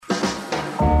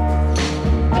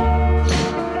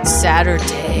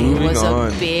Saturday Moving was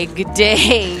on. a big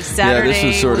day. Saturday this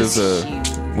was sort was of huge.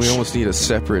 we almost need a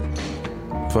separate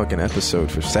fucking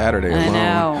episode for Saturday alone.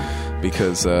 I know.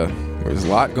 Because there's a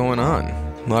lot going on.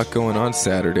 A lot going on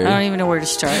Saturday. I don't even know where to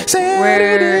start.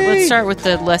 Saturday Let's start with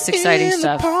the less exciting in the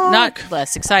stuff. park. Not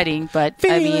less exciting, but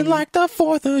Feeling like the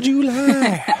 4th of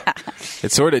July.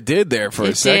 It sort of did there for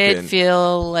a second. It did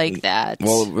feel like that.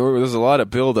 Well, there's a lot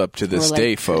of build up to this More day,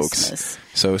 like folks. Christmas.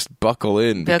 So buckle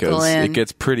in because it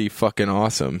gets pretty fucking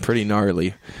awesome, pretty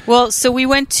gnarly. Well, so we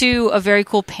went to a very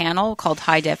cool panel called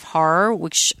High Def Horror,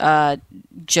 which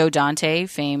Joe Dante,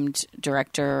 famed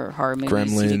director of horror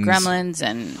movies, he did Gremlins,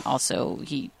 and also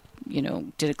he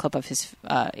did a clip of his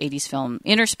 80s film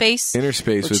Inner Space. Inner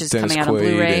Space which with is Dennis coming out on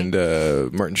Blu-ray,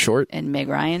 and Martin Short. and Meg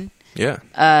Ryan. Yeah.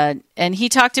 And he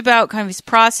talked about kind of his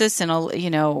process and,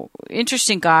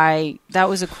 interesting guy. That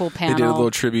was a cool panel. They did a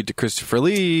little tribute to Christopher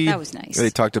Lee. That was nice. They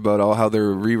talked about how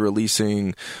they're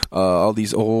re-releasing all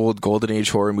these old Golden Age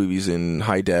horror movies in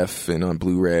high def and on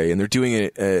Blu-ray. And they're doing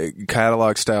it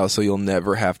catalog style, so you'll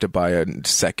never have to buy a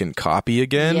second copy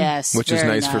again. Yes, which is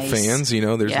very nice for fans.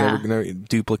 There's never going to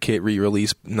duplicate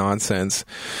re-release nonsense,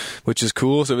 which is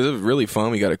cool. So it was really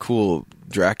fun. We got a cool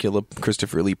Dracula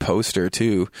Christopher Lee poster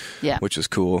too, which is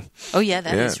cool. Oh yeah,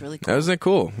 that is really cool. That was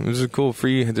cool. It was a cool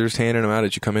free. They're just handing them out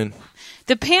as you come in.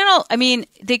 The panel, I mean,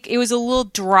 it was a little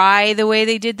dry the way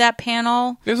they did that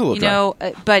panel. It was a little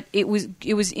dry, but it was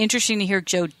interesting to hear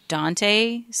Joe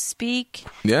Dante speak.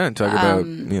 Yeah, and talk about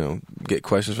get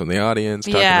questions from the audience.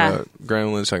 Talking about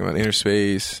Gremlins, talking about Inner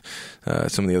Space,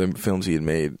 some of the other films he had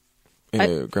made.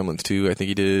 Gremlins 2, I think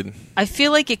he did. I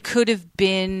feel like it could have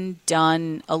been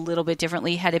done a little bit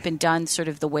differently had it been done sort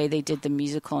of the way they did the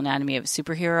musical Anatomy of a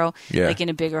Superhero, like in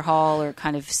a bigger hall, or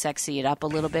kind of sexy it up a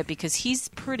little bit, because he's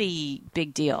pretty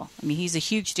big deal. I mean, he's a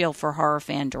huge deal for horror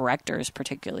fan directors,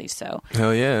 particularly. So,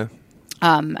 hell yeah.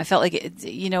 I felt like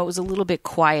it was a little bit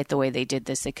quiet the way they did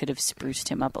this. They could have spruced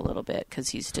him up a little bit because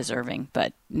he's deserving.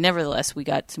 But nevertheless, we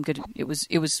got some good. It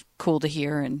was cool to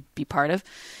hear and be part of,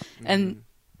 and.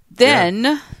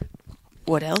 Then,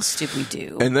 what else did we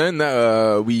do? And then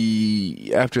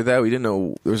after that, we didn't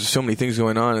know there was so many things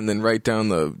going on. And then right down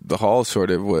the hall,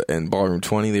 sort of, in Ballroom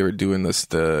 20, they were doing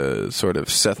the sort of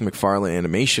Seth MacFarlane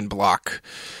Animation Block.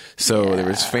 So there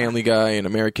was Family Guy and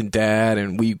American Dad,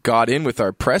 and we got in with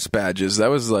our press badges. That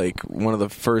was like one of the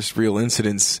first real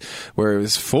incidents where it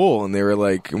was full, and we're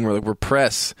like, we're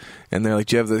press. And they're like,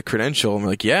 do you have the credential? And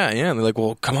we're like, yeah. And they're like,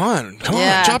 well, come on,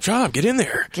 chop, get in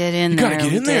there. Get in you there. You gotta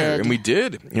get in there. And we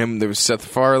did. And there was Seth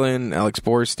MacFarlane, Alex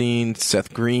Borstein,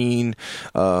 Seth Green,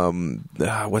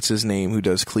 what's his name, who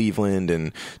does Cleveland,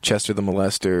 and Chester the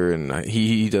Molester, and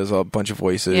he does a bunch of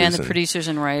voices. Yeah, and the producers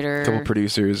and writer. A couple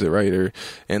producers, a writer.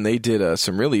 And they did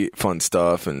some really fun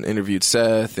stuff, and interviewed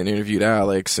Seth, and interviewed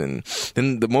Alex. And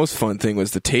then the most fun thing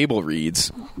was the table reads,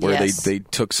 where they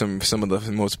took some of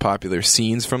the most popular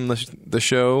scenes from the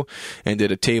show and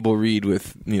did a table read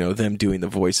with them doing the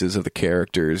voices of the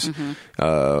characters.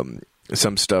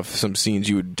 Some scenes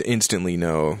you would instantly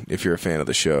know if you're a fan of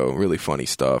the show. Really funny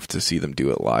stuff to see them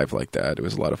do it live like that. It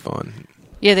was a lot of fun.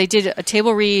 Yeah, they did a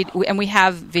table read, and we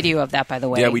have video of that, by the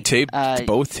way. Yeah, we taped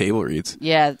both table reads.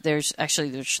 Yeah, there's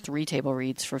 3 table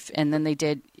reads and then they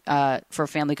did for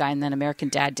Family Guy, and then American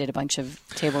Dad did a bunch of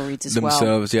table reads as well.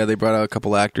 Themselves, yeah, they brought out a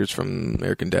couple actors from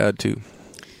American Dad too.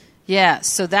 Yeah,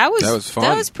 so that was fun.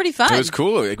 That was pretty fun. It was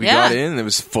cool. Like, we got in, and it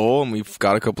was full, and we've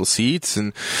got a couple seats,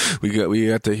 and we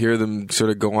got to hear them sort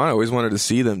of go on. I always wanted to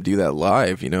see them do that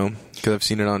live, because I've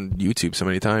seen it on YouTube so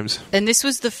many times. And this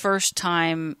was the first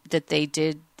time that they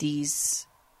did these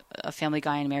Family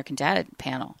Guy and American Dad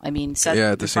panel. I mean, Seth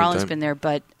MacFarlane's been there,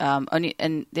 but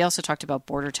and they also talked about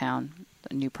Border Town,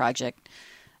 a new project.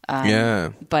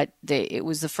 But it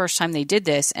was the first time they did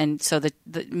this, and so the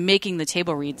making the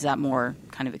table reads that more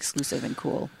kind of exclusive and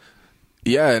cool.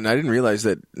 Yeah, and I didn't realize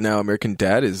that now American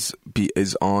Dad is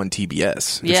on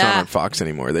TBS. It's not on Fox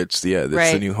anymore. That's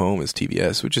the new home is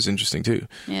TBS, which is interesting too.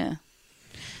 Yeah.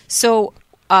 So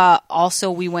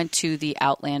also, we went to the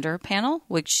Outlander panel,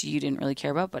 which you didn't really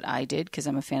care about, but I did because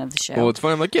I'm a fan of the show. Well, it's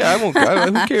funny. I'm like,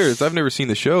 who cares? I've never seen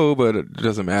the show, but it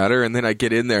doesn't matter. And then I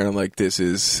get in there and I'm like,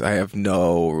 I have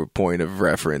no point of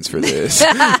reference for this.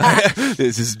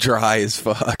 This is dry as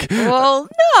fuck. Well,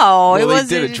 no. They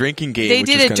did a drinking game. They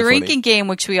did a drinking game,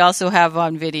 which we also have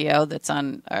on video that's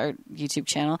on our YouTube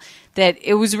channel. That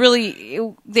it was really,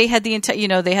 they had they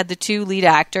had the 2 lead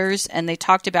actors, and they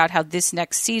talked about how this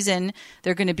next season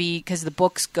they're going to be, because the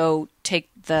books go take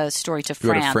the story to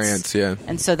France. Go to France, yeah.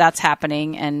 And so that's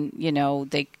happening. And,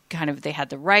 they had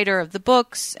the writer of the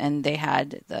books, and they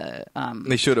had the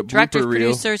they showed a directors, blooper reel.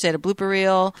 producers. They had a blooper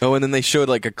reel. Oh, and then they showed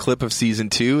like a clip of season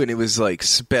 2, and it was like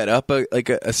sped up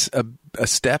a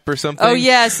step or something. Oh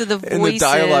yeah, so the voices. And the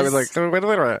dialogue was like, that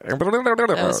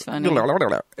was funny.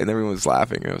 And everyone was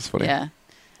laughing. It was funny. Yeah.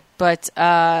 But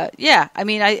I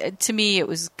mean, to me, it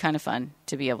was kind of fun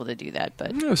to be able to do that.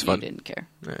 But it was fun. You didn't care.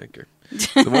 I didn't care.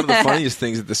 One of the funniest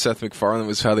things at the Seth MacFarlane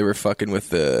was how they were fucking with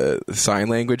the sign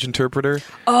language interpreter.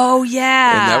 Oh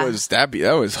yeah, and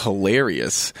that was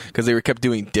hilarious because they kept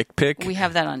doing dick pic. We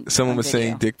have that on. Someone on was video.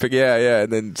 saying dick pic, yeah,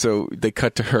 and then so they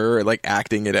cut to her like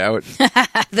acting it out.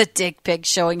 The dick pic,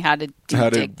 showing how to do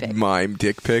dick pic. Mime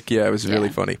dick pic. Yeah, it was really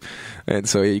funny, and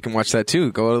so you can watch that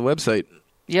too. Go to the website.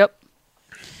 Yep.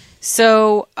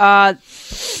 So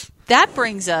that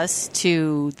brings us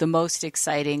to the most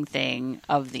exciting thing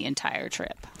of the entire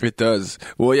trip. It does.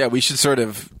 Well, yeah, we should sort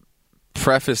of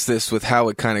preface this with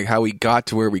how we got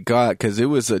to where we got, because it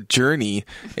was a journey,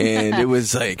 and it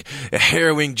was like a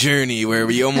harrowing journey where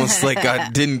we almost like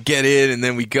didn't get it, and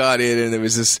then we got it, and it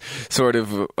was this sort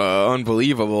of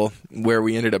unbelievable where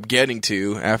we ended up getting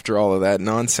to after all of that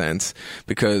nonsense,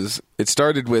 because it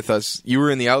started with us. You were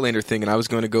in the Outlander thing, and I was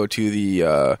going to go to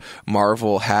the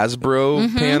Marvel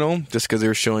Hasbro panel just because they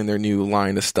were showing their new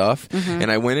line of stuff.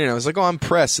 And I went in, and I was like, "Oh, I'm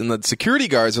pressed." And the security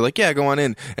guards are like, "Yeah, go on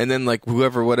in." And then like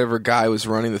whatever guy was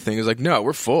running the thing was like, "No,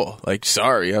 we're full. Like,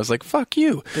 sorry." I was like, "Fuck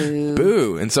you,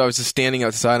 boo." And so I was just standing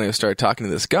outside, and I started talking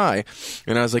to this guy,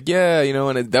 and I was like, "Yeah,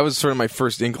 and that was sort of my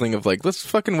first inkling of like, let's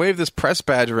fucking wave this press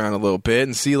badge around a little bit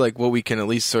and see like what we can at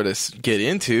least sort of get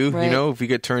into. Right. If we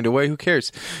get turned away, who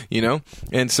cares,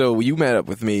 And so you met up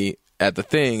with me at the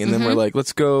thing, and then we're like,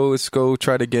 let's go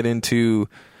try to get into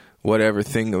whatever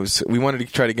thing it was. We wanted to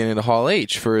try to get into Hall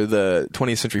H for the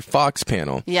 20th Century Fox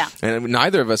panel. Yeah. And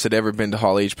neither of us had ever been to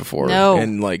Hall H before. No,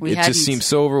 and like it just seems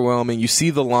so overwhelming. You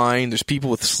see the line, there's people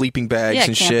with sleeping bags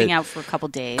and shit. Camping out for a couple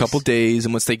days.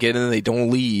 And once they get in, they don't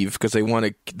leave because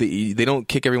they don't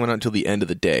kick everyone out until the end of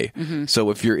the day. So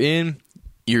if you're in,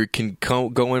 you can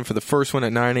go in for the first one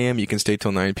at 9 a.m. You can stay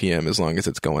till 9 p.m. as long as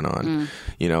it's going on,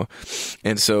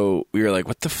 And so we were like,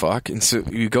 what the fuck? And so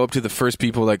you go up to the first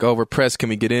people like, oh, we're pressed. Can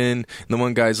we get in? And the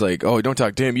one guy's like, oh, don't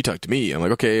talk to him. You talk to me. I'm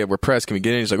like, okay, we're pressed. Can we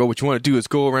get in? He's like, oh, what you want to do is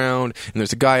go around. And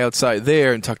there's a guy outside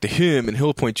there and talk to him. And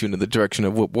he'll point you into the direction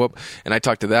of whoop, whoop. And I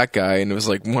talked to that guy, and it was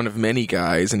like one of many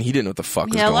guys. And he didn't know what the fuck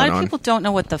was going on. Yeah, a lot of people don't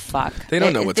know what the fuck. They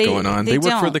don't know what's going on. They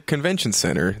work for the convention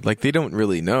center. Like, they don't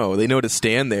really know. They know to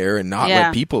stand there and not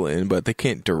let people in, but they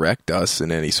can't direct us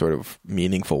in any sort of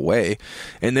meaningful way.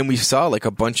 And then we saw like a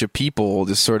bunch of people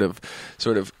just sort of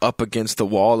up against the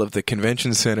wall of the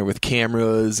convention center with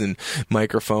cameras and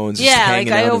microphones. Just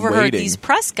hanging out I overheard and these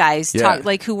press guys talk,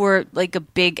 like, who were like a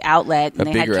big outlet, and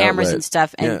they had cameras and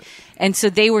stuff, and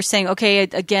so they were saying, okay,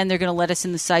 again, they're going to let us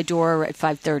in the side door at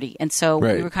 5:30, and so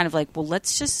we were kind of like, well,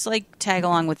 let's just like tag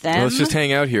along with them. Well, let's just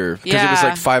hang out here because it was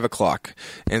like 5 o'clock,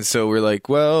 and so we're like,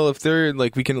 well, if they're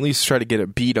like, we can at least try to get a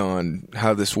beat on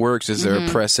how this works. Is there a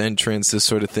press entrance, this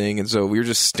sort of thing? And so we were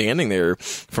just standing there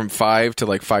from 5 to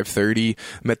like 5:30.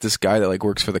 Met this guy that like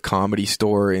works for the Comedy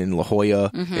Store in La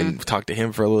Jolla, and talked to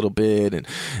him for a little bit,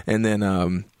 and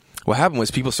then what happened was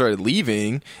people started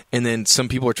leaving, and then some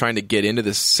people were trying to get into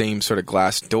this same sort of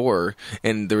glass door,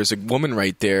 and there was a woman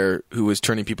right there who was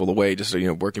turning people away, just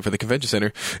working for the convention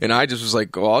center. And I just was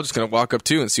like, oh, I'm just gonna walk up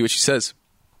too and see what she says.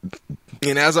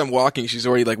 And as I'm walking, she's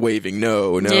already like waving,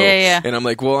 no. Yeah. And I'm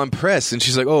like, well, I'm pressed. And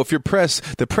she's like, oh, if you're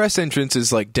pressed, the press entrance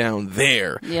is like down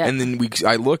there. Yeah. And then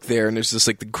I look there, and there's this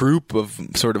like the group of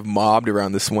sort of mobbed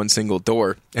around this one single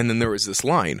door. And then there was this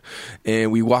line,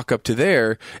 and we walk up to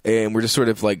there, and we're just sort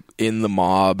of like in the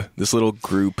mob, this little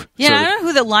group. Yeah, I don't know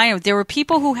who the line was. There were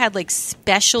people who had like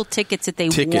special tickets that they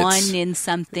won in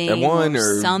something,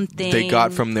 or something they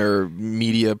got from their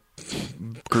media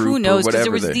group. Who knows? Because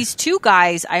there was these two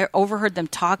guys. I overheard them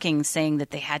talking, saying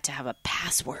that they had to have a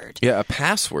password. Yeah, a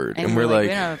password. And we're like, we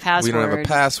don't have a password. We don't have a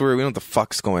password. We don't know what the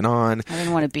fuck's going on. I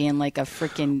didn't want to be in like a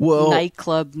freaking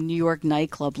nightclub, New York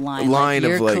nightclub line.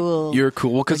 You're cool. You're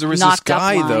cool. Well, because there was this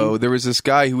guy though. There was this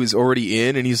guy who was already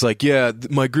in, and he's like, yeah,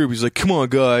 my group. He's like, come on,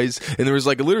 guys. And there was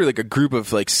like literally like a group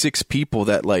of like 6 people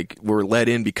that like were let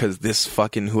in because this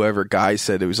fucking whoever guy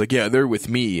said it was like, yeah, they're with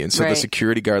me, and so the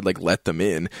security guard like let them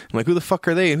in. I'm like, who the fuck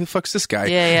are they? And who the fuck's this guy?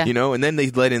 Yeah. And then they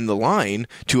let in the line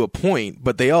to a point,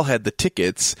 but they all had the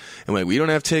tickets, and like, we don't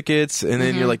have tickets. And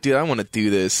then you're like, dude, I want to do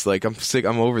this. Like, I'm sick.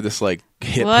 I'm over this like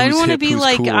hip. Well, I don't want to be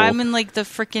like cool. I'm in like the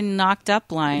freaking knocked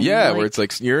up line. Yeah, like, where it's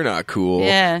like you're not cool.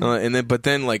 Yeah, but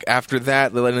then like after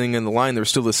that, the letting in the line, there was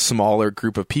still a smaller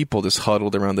group of people just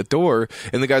huddled around the door,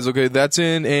 and the guy's okay, that's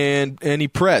in, and any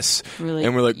press, really?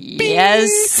 And we're like,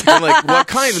 yes, and like what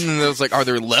kind? And then there was like, are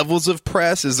there levels of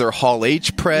press? Is there Hall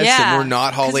H press? Yeah. And we're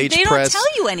not Hall H they press. They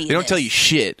don't tell you anything. They don't tell you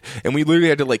shit, and we literally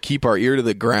had to like keep our ear to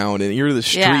the ground and ear to the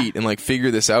street and like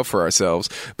figure this out for ourselves,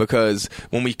 because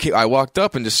when I walked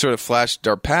up and just sort of flashed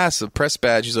our pass of press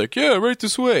badge. He's like, yeah, right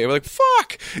this way. We're like,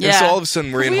 fuck. Yeah. And so all of a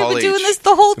sudden we're in Hall H. We've been doing this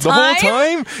the whole time? The whole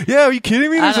time? Yeah, are you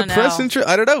kidding me? There's a press intro.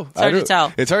 I don't know. It's hard to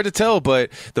tell. It's hard to tell,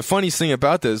 but the funniest thing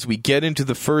about this, we get into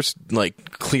the first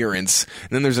like clearance,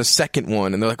 and then there's a second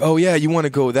one, and they're like, oh yeah, you want to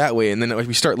go that way, and then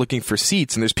we start looking for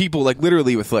seats, and there's people like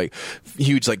literally with like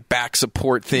huge like back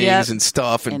support things and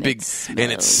stuff, and big, and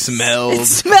it smells. It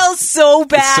smells so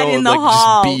bad in the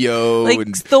hall. Just BO, like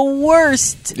and, the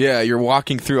worst. Yeah, you're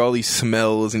walking through all these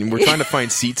smells, and we're trying to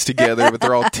find seats together, but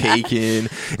they're all taken.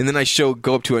 And then I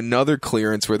go up to another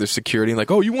clearance where there's security, and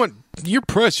like, oh, you want your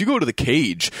press, you go to the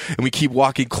cage. And we keep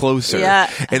walking closer. Yeah.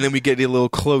 And then we get a little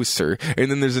closer.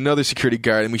 And then there's another security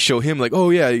guard, and we show him like, oh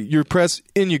yeah, your press,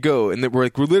 in you go. And then we're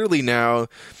literally now,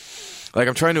 like,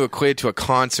 I'm trying to equate it to a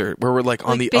concert where we're like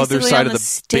on the other side of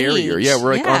the barrier. Yeah,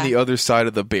 we're like on the other side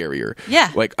of the barrier. Yeah.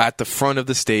 Like at the front of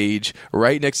the stage,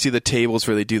 right next to the tables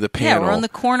where they do the panel. Yeah, we're on the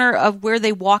corner of where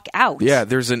they walk out. Yeah,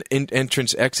 there's an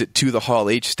entrance exit to the Hall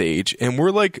H stage, and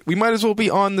we're like, we might as well be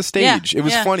on the stage. It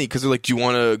was funny because they're like, do you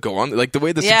want to go on? Like the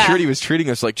way the security was treating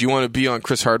us, like, do you want to be on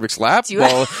Chris Hardwick's lap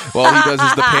while he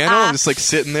does the panel? I'm just like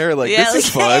sitting there like, this is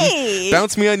fun. Hey.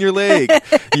 Bounce me on your leg.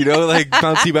 Like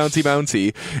bouncy, bouncy,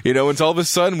 bouncy. And all of a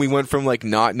sudden we went from like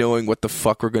not knowing what the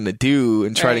fuck we're going to do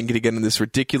and trying to get in this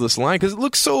ridiculous line because it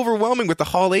looks so overwhelming with the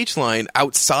Hall H line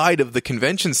outside of the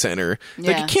convention center.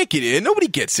 Like you can't get in. Nobody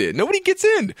gets in.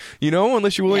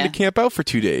 Unless you're willing to camp out for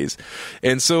 2 days.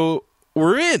 And so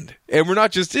we're in, and we're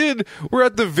not just in, we're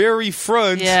at the very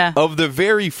front of the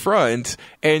very front,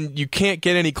 and you can't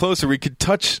get any closer. We could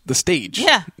touch the stage.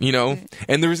 And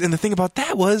the thing about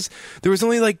that was there was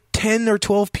only like 10 or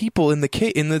 12 people in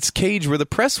this cage where the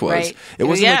press was. Right. It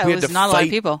wasn't like we had to not fight. a lot of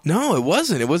people. No, it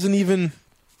wasn't even.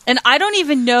 And I don't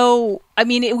even know, I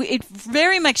mean, it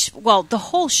very much, well, the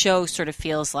whole show sort of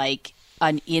feels like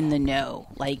an in the know.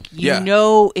 Like,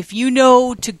 if you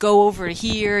know to go over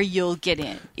here, you'll get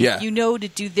in. If you know to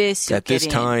do this, you'll at get this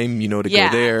in. time, to go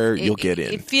there, you'll get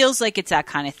in. It feels like it's that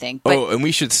kind of thing. But, and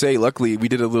we should say, luckily, we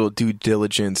did a little due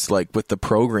diligence, like, with the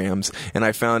programs, and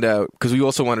I found out, because we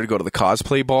also wanted to go to the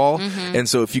cosplay ball, and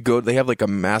so if you go, they have, like, a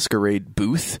masquerade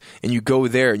booth, and you go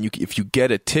there, and if you get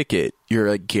a ticket, you're,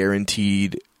 like,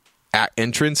 guaranteed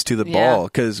entrance to the ball,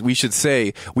 because we should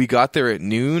say we got there at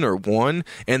noon or 1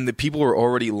 and the people were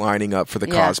already lining up for the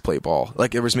cosplay ball.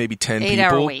 Like there was maybe 10 people.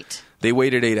 8-hour wait. They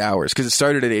waited 8 hours because it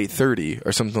started at 8:30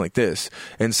 or something like this,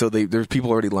 and so there's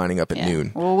people already lining up at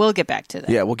noon. Well, we'll get back to that.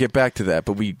 Yeah, we'll get back to that,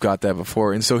 but we got that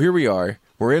before, and so here we are.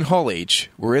 We're in Hall H.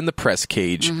 We're in the press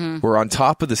cage. We're on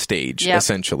top of the stage,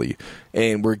 essentially,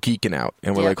 and we're geeking out.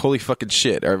 And we're like, "Holy fucking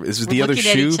shit!" Is the other shoe?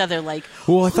 Looking at each other like,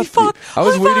 "Well, I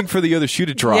was waiting for the other shoe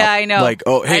to drop." Yeah, I know. Like,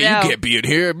 "Oh, hey, you can't be in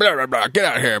here!" Blah blah blah. Get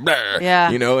out here! Blah. Yeah,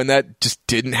 and that just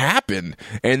didn't happen.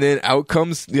 And then out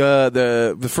comes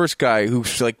the first guy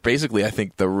who's like basically, I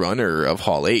think, the runner of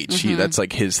Hall H. That's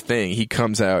like his thing. He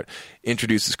comes out.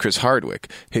 Introduces Chris Hardwick.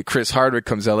 Chris Hardwick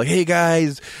comes out like, "Hey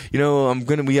guys,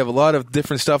 we have a lot of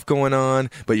different stuff going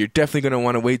on, but you're definitely going to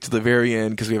want to wait till the very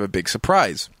end because we have a big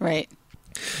surprise." Right.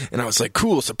 And I was like,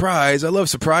 "Cool, surprise. I love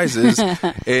surprises."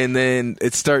 And then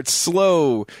it starts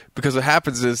slow because what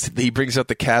happens is he brings out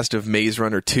the cast of Maze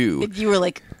Runner 2. You were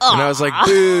like, "Oh." And I was like,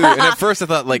 "Dude." And at first I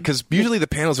thought, like, because usually the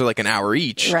panels are like an hour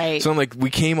each. Right. So I'm like, we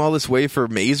came all this way for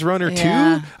Maze Runner 2?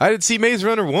 I didn't see Maze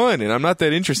Runner 1, and I'm not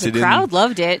that interested in it. The crowd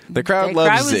loved it. The crowd loves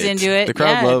it. The crowd was into it. The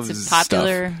crowd loves it's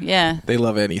popular. stuff. Yeah. They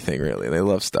love anything, really. They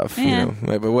love stuff,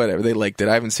 But whatever. They liked it.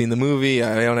 I haven't seen the movie.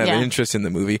 I don't have an interest in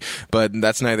the movie. But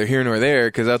that's neither here nor there,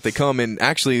 because out they come. And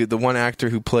actually, the one actor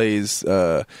who plays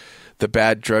the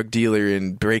bad drug dealer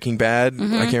in Breaking Bad, I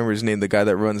can't remember his name, the guy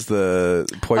that runs the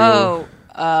Poirot.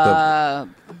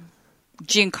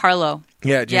 Giancarlo.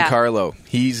 Yeah, Giancarlo.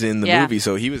 He's in the movie,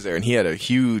 so he was there, and he had a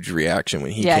huge reaction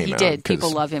when he came out. Yeah, he did.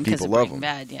 People love him because of Breaking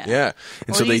Bad. Yeah.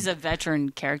 And so he's a veteran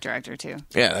character actor too.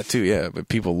 Yeah, that too. Yeah, but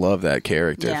people love that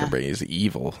character for Breaking. He's an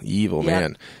evil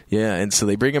man. Yeah, and so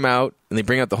they bring him out, and they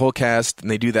bring out the whole cast, and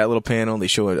they do that little panel. And they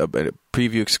show a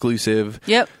preview exclusive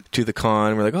to the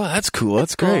con. We're like, "Oh, that's cool.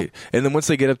 That's great." And then once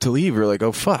they get up to leave, we're like,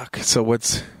 "Oh fuck! So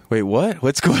wait, what?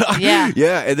 What's going on?"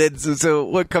 Yeah. And then so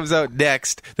what comes out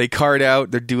next? They card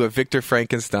out. They do a Victor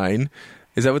Frankenstein.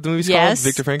 Is that what the movie's called?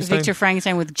 Victor Frankenstein? Victor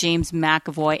Frankenstein with James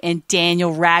McAvoy and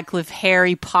Daniel Radcliffe,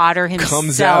 Harry Potter himself.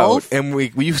 Comes out, and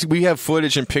we have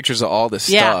footage and pictures of all this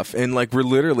stuff, and like we're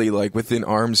literally like within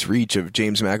arm's reach of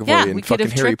James McAvoy and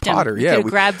fucking Harry Potter. We could have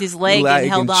grabbed his leg and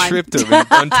held on. Tripped him and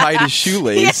untied his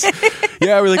shoelace.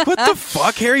 We're like, what the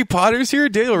fuck? Harry Potter's here?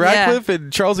 Daniel Radcliffe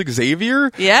and Charles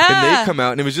Xavier? Yeah. And they come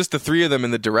out, and it was just the three of them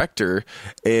and the director,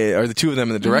 or the two of them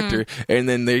and the director, and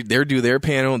then they do their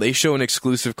panel. They show an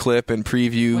exclusive clip and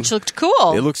preview. Which looked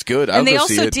cool. It looks good. And they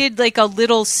also did like a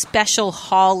little special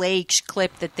Hall H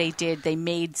clip that they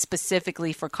made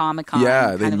specifically for Comic-Con.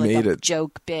 Yeah, they made a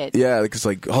joke bit. Yeah, because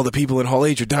like all the people in Hall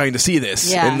H are dying to see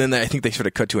this. Yeah. And then I think they sort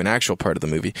of cut to an actual part of the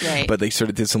movie. Right. But they sort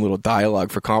of did some little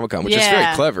dialogue for Comic-Con, which is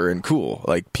very clever and cool.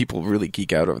 Like people really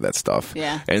geek out over that stuff.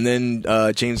 Yeah. And then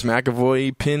James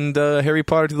McAvoy pinned Harry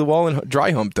Potter to the wall and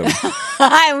dry humped him.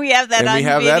 We have that on video. And we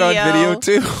have that on video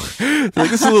too. Like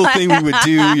this is a little thing we would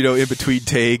do, in between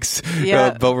takes,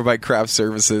 over by craft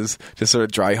services, just sort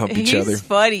of dry hump each other. He's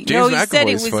funny. James he McAvoy said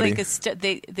it was funny.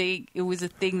 like it was a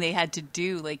thing they had to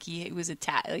do. Like it was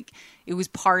it was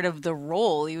part of the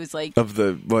role. He was like of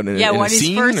the on his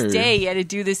first day he had to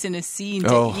do this in a scene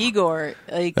to Igor.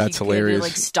 Like that's hilarious. To,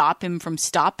 like stop him from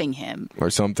stopping him or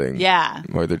something. Yeah,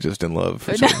 or they're just in love.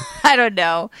 I don't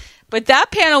know. But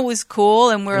that panel was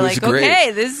cool, and we're like, great.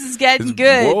 Okay, this is getting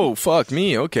good. Whoa, fuck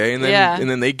me, okay. And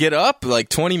then they get up, like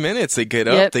 20 minutes, they get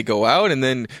up, they go out, and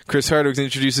then Chris Hardwick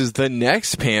introduces the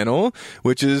next panel,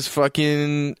 which is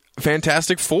fucking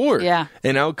Fantastic Four. Yeah.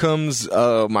 And out comes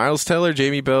Miles Teller,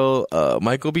 Jamie Bell,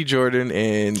 Michael B. Jordan,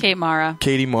 and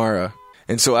Katie Mara.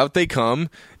 And so out they come.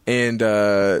 And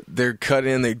they're cut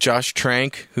in. Josh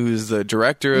Trank, who's the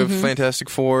director of Fantastic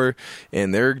Four,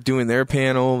 and they're doing their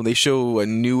panel. They show a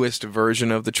newest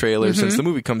version of the trailer since the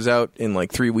movie comes out in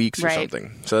like 3 weeks or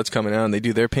something. So that's coming out, and they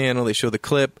do their panel. They show the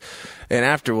clip, and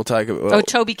after we'll talk about.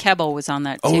 Toby Kebbell was on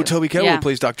that too. Oh, Toby Kebbell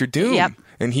plays Dr. Doom. Yep.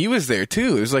 And he was there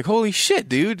too. It was like, holy shit,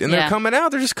 dude! And they're coming out.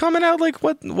 They're just coming out like,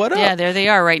 what up? Yeah, there they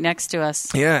are, right next to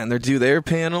us. Yeah, and they do their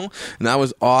panel, and that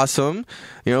was awesome.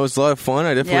 It was a lot of fun.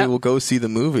 I definitely will go see the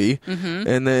movie.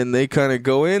 And then they kind of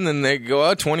go in, and they go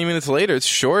out 20 minutes later. It's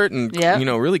short and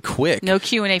really quick. No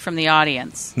Q&A from the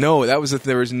audience. No, there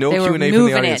was no Q&A from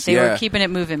the audience. They were keeping it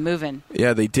moving.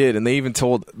 Yeah, they did, and they even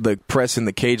told the press in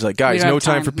the cage, like, guys, no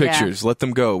time for pictures. Let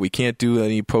them go. We can't do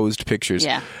any posed pictures.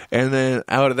 Yeah. And then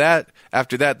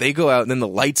after that, they go out, and then the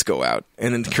lights go out.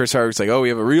 And then Chris Hardwick's like, oh, we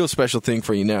have a real special thing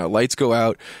for you now. Lights go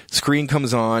out, screen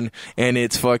comes on, and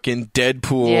it's fucking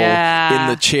Deadpool in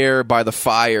the chair by the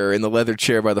fire, in the leather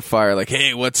chair by the fire, like,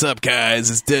 hey, what's up,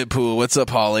 guys? It's Deadpool. What's up,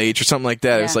 Hall H? Or something like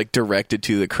that. It was like directed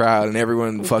to the crowd, and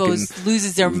everyone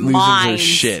loses their mind. Loses their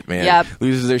shit, man. Yep.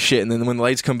 Loses their shit. And then when the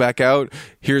lights come back out,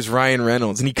 here's Ryan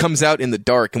Reynolds. And he comes out in the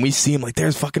dark, and we see him like,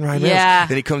 there's fucking Ryan Reynolds. Yeah.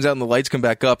 Then he comes out, and the lights come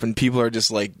back up, and people are just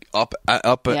like up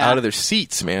out of their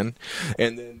seats, man.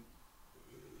 And then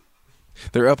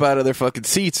they're up out of their fucking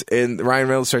seats, and Ryan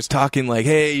Reynolds starts talking like,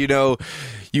 hey, you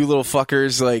little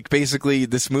fuckers, like, basically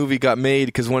this movie got made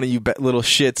because one of you little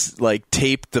shits, like,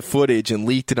 taped the footage and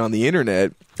leaked it on the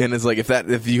internet. And it's like,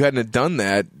 if you hadn't have done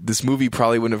that, this movie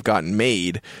probably wouldn't have gotten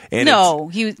made. And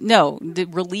we're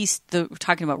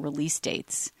talking about release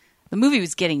dates. The movie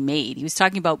was getting made. He was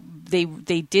talking about they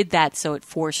did that so it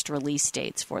forced release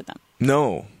dates for them.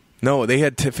 No, they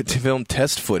had to film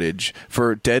test footage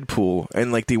for Deadpool,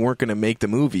 and like they weren't going to make the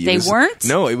movie. They weren't?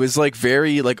 No, it was like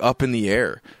very like up in the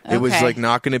air. Okay. It was like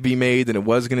not going to be made, and it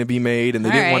was going to be made, and they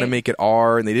didn't want to make it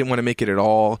R, and they didn't want to make it at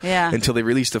all until they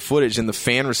released the footage, and the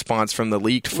fan response from the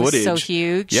leaked footage was so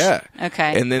huge. Yeah.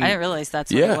 Okay. And then I didn't realize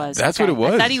that's what it was. That's what it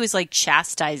was. I thought he was like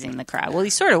chastising the crowd. Well,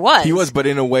 he sort of was. He was, but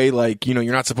in a way like, you're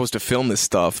not supposed to film this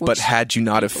stuff, but had you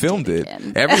not have filmed it,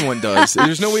 everyone does.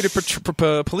 There's no way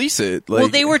to police it. Like, well,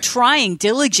 they were trying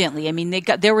diligently. I mean,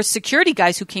 there were security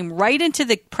guys who came right into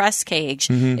the press cage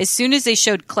as soon as they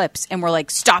showed clips and were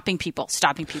like, stopping people.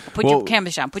 Put your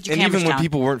cameras down. And even when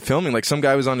people weren't filming, like some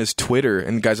guy was on his Twitter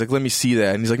and the guy's like, let me see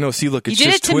that. And he's like, no, see, look, it's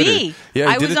just Twitter. He did it to me. Yeah,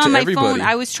 I was on my phone.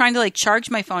 I was trying to like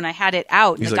charge my phone. I had it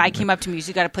out. And the guy came up to me.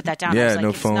 You got to put that down. Yeah, I was like,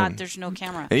 no phone. There's no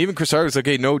camera. And even Chris Hardwick was like,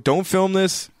 hey, no, don't film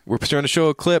this. We're trying to show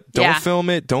a clip. Don't film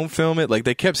it. Don't film it. Like,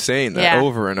 they kept saying that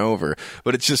over and over.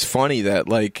 But it's just funny that,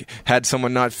 like, had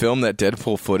someone not filmed that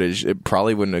Deadpool footage, it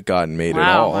probably wouldn't have gotten made at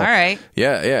all. All right.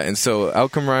 Yeah. And so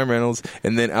out come Ryan Reynolds,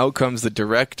 and then out comes the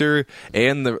director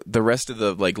and the rest of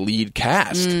the, like, lead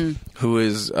cast, who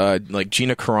is, like,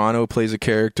 Gina Carano plays a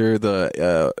character,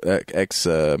 the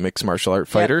ex-mixed martial art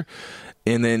fighter.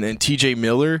 And then TJ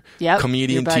Miller,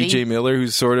 comedian TJ Miller,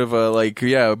 who's sort of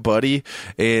a buddy,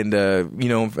 and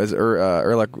as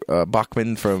Erlich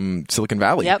Bachman from Silicon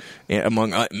Valley, and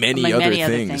among many other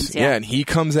things. And he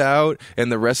comes out,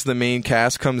 and the rest of the main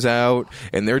cast comes out,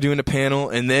 and they're doing a panel,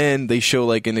 and then they show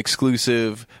like an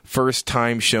exclusive first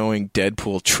time showing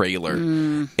Deadpool trailer,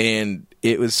 and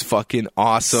it was fucking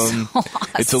awesome. So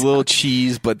awesome. It's a little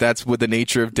cheese, but that's with the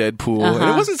nature of Deadpool. And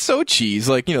it wasn't so cheese.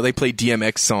 Like, they play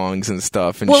DMX songs and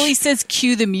stuff. And he says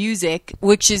cue the music,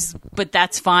 but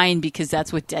that's fine because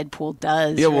that's what Deadpool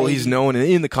does. Yeah, well, he's known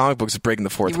in the comic books as breaking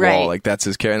the fourth wall. Like, that's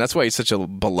his character. And that's why he's such a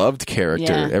beloved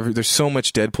character. Yeah. There's so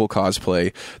much Deadpool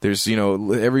cosplay. There's,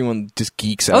 everyone just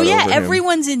geeks out over him.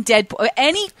 Everyone's in Deadpool.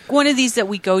 Any one of these that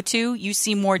we go to, you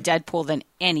see more Deadpool than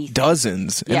anything.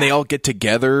 Dozens. And they all get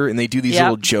together and they do these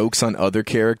little jokes on other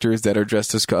characters that are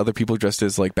dressed as other people dressed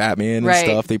as like Batman and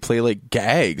stuff. They play like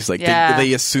gags. Like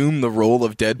they assume the role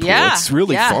of Deadpool. Yeah. It's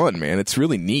really fun, man. It's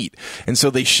really neat. And so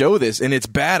they show this and it's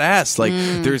badass. Like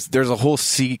there's a whole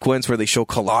sequence where they show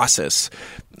Colossus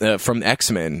from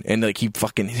X-Men, and like he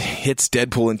fucking hits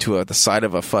Deadpool into the side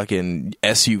of a fucking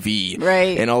SUV,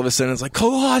 right? And all of a sudden it's like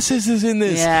Colossus is in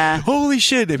this, holy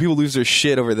shit! And people lose their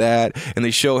shit over that, and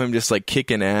they show him just like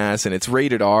kicking ass, and it's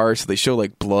rated R, so they show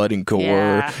like blood and gore.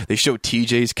 Yeah. They show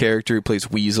TJ's character who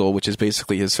plays Weasel, which is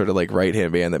basically his sort of like right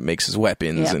hand man that makes his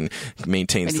weapons and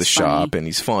maintains the shop, and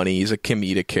he's funny. He's a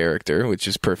comedic character, which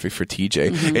is perfect for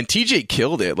TJ. And TJ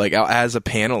killed it, like as a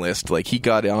panelist. Like he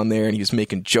got on there and he was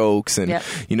making jokes and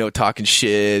talking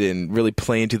shit and really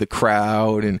playing to the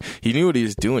crowd, and he knew what he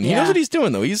was doing. He knows what he's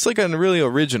doing, though. He's like a really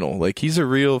original. Like he's a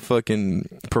real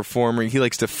fucking performer. He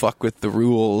likes to fuck with the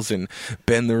rules and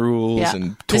bend the rules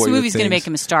and toy this movie's going to make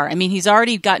him a star. I mean, he's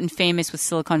already gotten famous with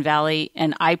Silicon Valley,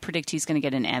 and I predict he's going to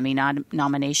get an Emmy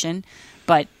nomination.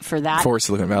 But for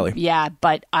Silicon Valley,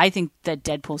 but I think that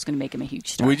Deadpool's going to make him a huge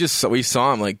star. We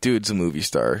saw him like, dude's a movie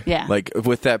star. Yeah, like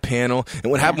with that panel.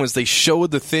 And what happened was they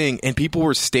showed the thing, and people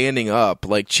were standing up,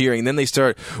 like cheering. And then they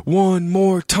start one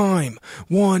more time,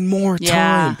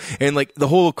 and like the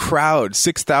whole crowd,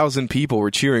 6,000 people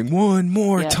were cheering one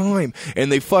more time,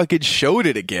 and they fucking showed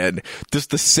it again, just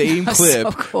the same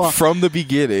clip from the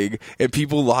beginning, and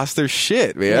people lost their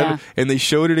shit, man. Yeah. And they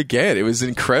showed it again. It was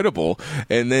incredible.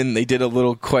 And then they did a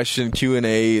little question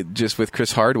Q&A just with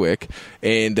Chris Hardwick,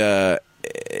 and and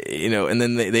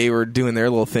then they were doing their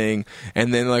little thing,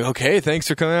 and then like, okay, thanks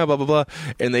for coming out, blah blah blah,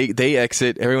 and they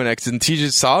exit, everyone exits, and T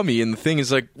just saw me, and the thing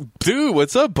is like, dude,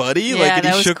 what's up, buddy? And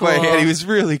he shook my hand. He was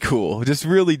really cool, just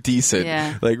really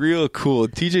decent, like real cool.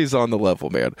 TJ's on the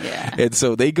level, man. And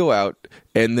so they go out,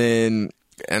 and then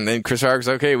Chris Hardwick's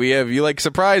okay, you like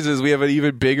surprises, we have an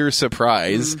even bigger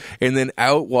surprise. And then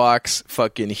out walks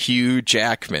fucking Hugh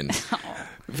Jackman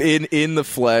in the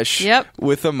flesh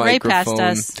with a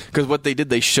microphone. Because what they did,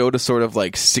 they showed a sort of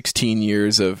like 16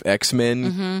 years of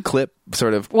X-Men clip,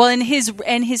 sort of. Well, in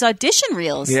his audition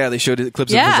reels. Yeah, they showed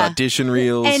clips of his audition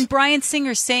reels. And Bryan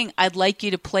Singer's saying, I'd like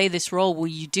you to play this role. Will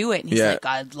you do it? And he's like,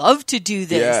 I'd love to do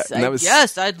this.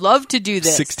 Yes, I'd love to do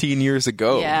this. 16 years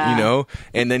ago,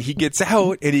 And then he gets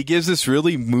out and he gives this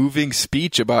really moving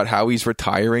speech about how he's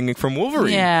retiring from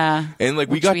Wolverine. Yeah. And like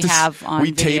we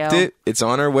taped it. It's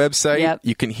on our website. Yep.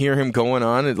 You can hear him going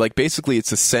on. And like basically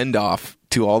it's a send-off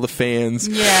to all the fans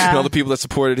and all the people that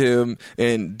supported him,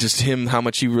 and just him, how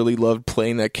much he really loved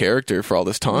playing that character for all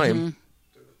this time.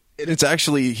 And it's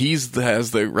actually,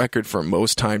 has the record for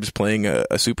most times playing a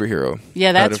superhero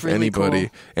that's out of really anybody.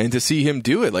 Cool. And to see him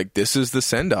do it, like, this is the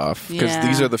send-off, because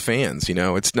these are the fans,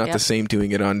 it's not the same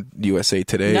doing it on USA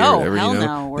Today or whatever,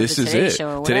 No, or this is Today it.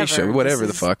 Show or Today Show, whatever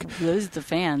the fuck. Those are the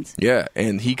fans. Yeah,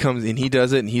 and he comes and he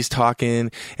does it, and he's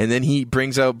talking, and then he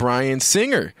brings out Bryan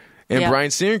Singer. And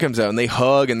Bryan Singer comes out, and they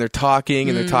hug, and they're talking,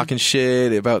 and they're talking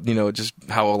shit about, just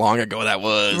how long ago that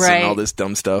was, and all this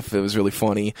dumb stuff. It was really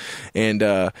funny. And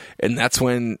that's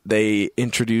when they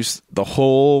introduce the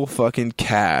whole fucking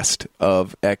cast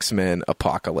of X-Men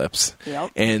Apocalypse.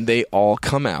 Yep. And they all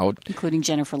come out. Including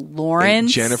Jennifer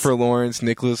Lawrence.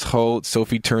 Nicholas Hoult,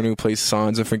 Sophie Turner, who plays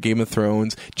Sansa from Game of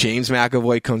Thrones. James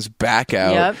McAvoy comes back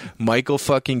out. Yep. Michael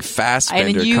fucking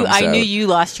Fassbender comes out. I knew you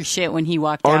lost your shit when he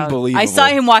walked out. Unbelievable. I saw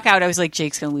him walk out. I was like,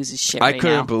 Jake's going to lose his shit I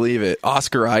couldn't believe it.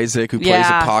 Oscar Isaac, who plays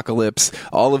Apocalypse.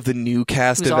 All of the new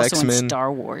cast of X-Men.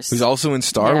 Who's also in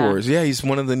Star Wars. Yeah, he's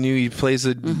one of the new... He plays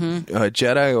a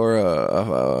Jedi or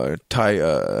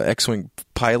a X-Wing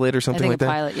pilot or something like that.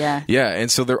 Pilot, yeah. Yeah,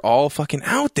 and so they're all fucking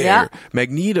out there. Yeah.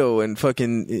 Magneto and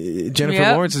fucking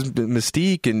Jennifer Lawrence is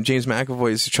Mystique, and James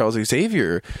McAvoy is Charles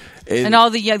Xavier. And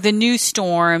all the new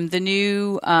Storm, the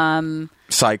new...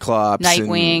 Cyclops,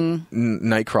 Nightwing, and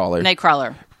Nightcrawler.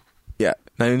 Nightcrawler. Yeah,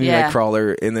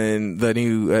 Nightcrawler, and then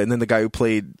the guy who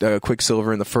played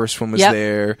Quicksilver in the first one was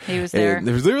there. He was there. And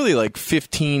there was literally like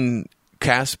 15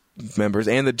 cast members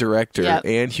and the director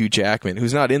and Hugh Jackman,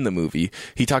 who's not in the movie.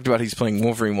 He talked about he's playing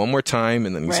Wolverine one more time,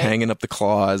 and then he's hanging up the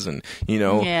claws, and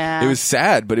it was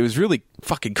sad, but it was really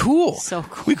fucking cool. So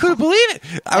cool. We couldn't believe it.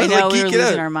 I was know, like, we were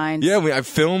losing our minds. Yeah, I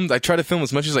tried to film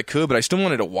as much as I could, but I still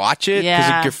wanted to watch it, because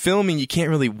if you're filming, you can't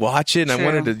really watch it, and I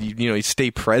wanted to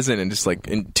stay present and just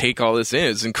and take all this in.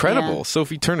 It's incredible. Yeah.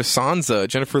 Sophie Turner, Sansa,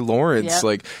 Jennifer Lawrence,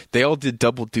 they all did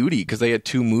double duty because they had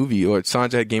two movies. Or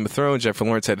Sansa had Game of Thrones, Jennifer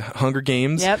Lawrence had Hunger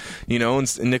Games. Yep.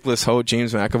 And Nicholas Hoult,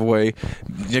 James McAvoy,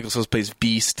 Nicholas Hoult plays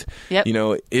Beast. Yep.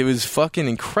 It was fucking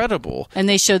incredible. And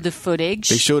they showed the footage.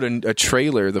 They showed a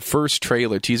trailer, the first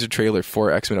teaser trailer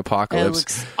for X-Men Apocalypse. It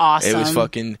looks awesome. It was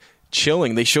fucking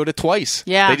chilling. They showed it twice.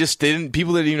 Yeah.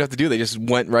 People didn't even have to do it. They just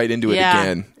went right into it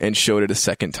again and showed it a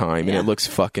second time, and it looks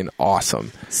fucking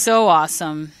awesome. So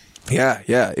awesome.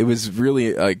 Yeah. It was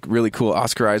really really cool.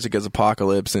 Oscar Isaac as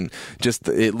Apocalypse, and just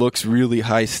it looks really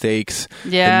high stakes.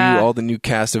 Yeah. All the new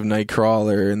cast of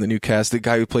Nightcrawler and the new cast. The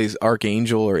guy who plays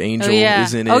Archangel or Angel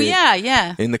is in it. Oh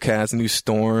yeah. In the cast, the new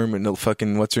Storm, and the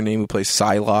fucking what's her name who plays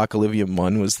Psylocke. Olivia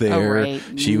Munn was there. Oh, right.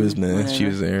 She was she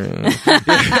was there.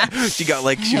 She got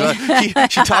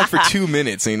she talked for 2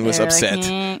 minutes and was upset.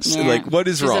 What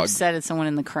is wrong? Upset at someone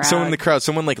in the crowd.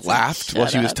 Someone laughed while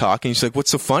she was talking. She's like, "What's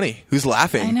so funny? Who's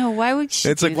laughing?" I know. Why would she?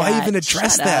 It's like, why even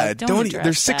address that?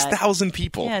 There's 6,000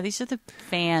 people. Yeah, these are the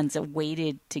fans that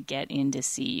waited to get in to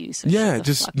see you. So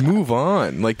just move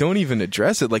on. Don't even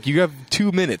address it. You have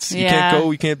 2 minutes. You can't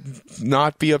go. You can't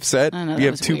not be upset. You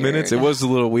have 2 minutes. It was a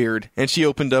little weird. And she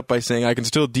opened up by saying, "I can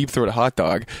still deep throat a hot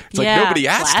dog." It's nobody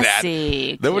asked that.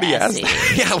 Nobody asked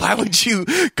that. Yeah, why would you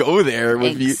go there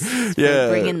with you? Yeah,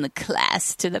 bringing the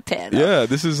class to the panel. Yeah,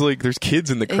 this is there's kids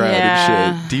in the crowd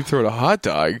and shit. Deep throat a hot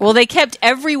dog. Well, they kept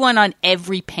everyone on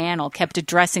every panel kept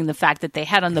addressing the fact that they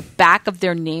had on the back of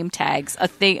their name tags a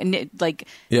thing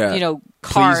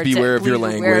cards. Please beware of your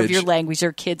language. Beware of your language. There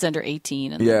are kids under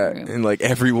 18. And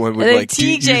everyone would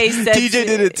TJ said TJ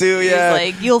did it too. Yeah,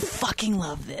 you'll fucking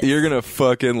love this. You're gonna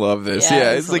fucking love this.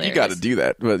 Yeah, it's you got to do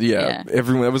that. But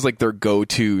everyone that was their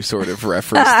go-to sort of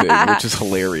reference thing, which is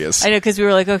hilarious. I know, because we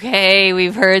were okay,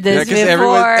 we've heard this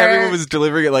before. Everyone was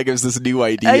delivering it like it was this new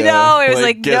idea. I know. It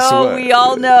was no, we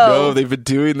all know. No, they've been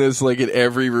doing this in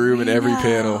every room and every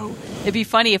panel. It'd be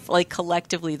funny if,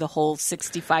 collectively, the whole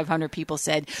 6,500 people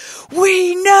said,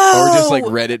 "We know!" Or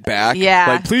just, read it back.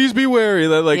 Yeah. Please be wary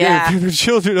that, if there's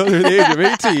children under the age of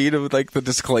 18, with, the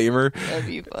disclaimer. That'd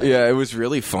be funny. Yeah, it was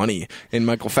really funny. And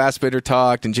Michael Fassbender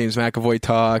talked, and James McAvoy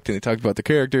talked, and they talked about the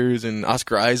characters, and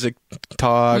Oscar Isaac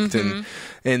talked, and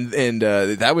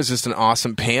that was just an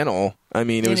awesome panel. I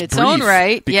mean, it was its brief own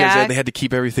right, because they had to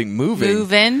keep everything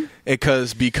moving.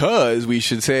 Because we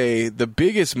should say the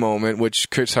biggest moment, which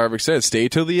Chris Hardwick said, stay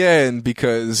till the end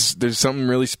because there's something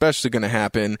really special going to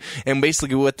happen. And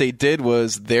basically what they did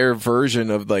was their version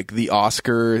of the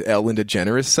Oscar Ellen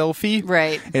DeGeneres selfie.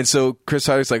 Right. And so Chris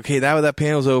Hardwick's okay, that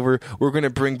panel's over. We're going to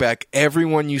bring back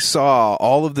everyone you saw,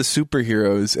 all of the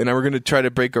superheroes, and we're going to try to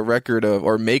make a record of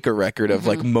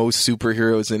most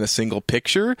superheroes in a single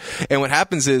picture. And what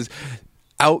happens is,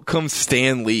 out comes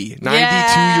Stan Lee,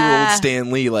 92-year-old Stan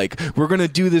Lee. We're gonna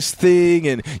do this thing,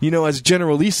 and as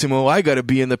Generalissimo, I got to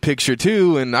be in the picture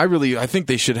too. And I think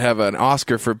they should have an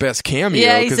Oscar for best cameo.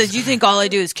 Yeah, he says, "You think all I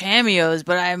do is cameos,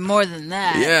 but I'm more than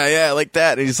that." Yeah, like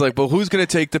that. And he's like, "Well, who's gonna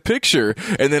take the picture?"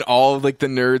 And then all of the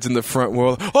nerds in the front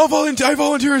world, I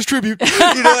volunteer as tribute.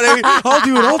 You know what I mean? I'll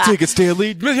do it. I'll take it, Stan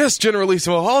Lee. Yes,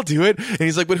 Generalissimo, I'll do it. And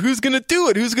he's like, "But who's gonna do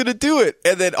it? Who's gonna do it?"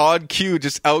 And then on cue,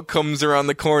 just out comes around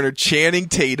the corner, Channing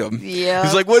Tatum. Yeah.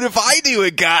 He's like, "What if I do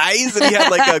it, guys?" And he had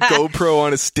a GoPro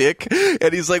on a stick,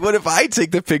 and he's like, "What if I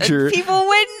take the picture?" And people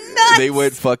went nuts. They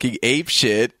went fucking ape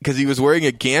shit because he was wearing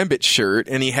a Gambit shirt,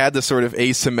 and he had the sort of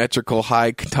asymmetrical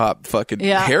high top fucking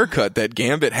haircut that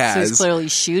Gambit has. So he's clearly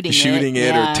shooting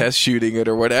it or test shooting it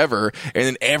or whatever. And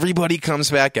then everybody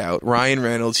comes back out: Ryan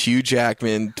Reynolds, Hugh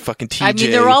Jackman, fucking TJ. I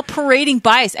mean, they're all parading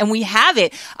by us, and we have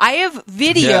it. I have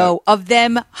video of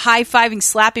them high-fiving,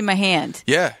 slapping my hand.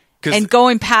 Yeah. And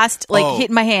going past,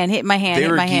 hitting my hand. They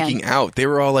were geeking out. They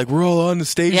were all we're all on the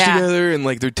stage together, and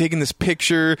they're taking this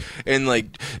picture, and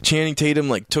Channing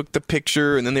Tatum took the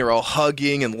picture, and then they were all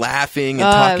hugging and laughing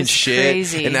and talking shit.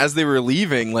 Crazy. And as they were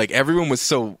leaving, everyone was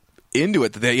so into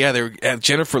it.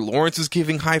 Jennifer Lawrence was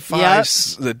giving high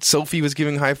fives. Sophie was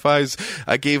giving high fives.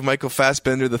 I gave Michael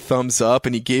Fassbender the thumbs up,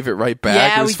 and he gave it right back.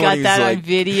 Yeah, it was we funny. got that on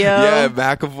video. Yeah,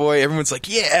 McAvoy. Everyone's like,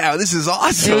 "Yeah, this is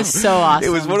awesome." It was so awesome.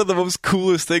 It was one of the most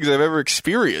coolest things I've ever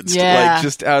experienced. Yeah. Like,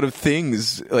 just out of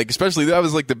things, like, especially that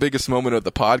was like the biggest moment of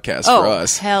the podcast for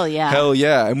us. Hell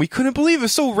yeah, and we couldn't believe it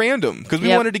was so random because we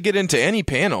wanted to get into any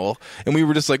panel, and we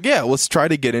were just like, "Yeah, let's try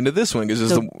to get into this one because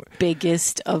it's the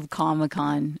biggest of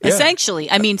Comic-Con." Essentially,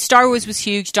 I mean, Star Wars was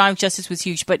huge, Dawn of Justice was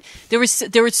huge, but there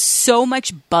was so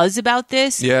much buzz about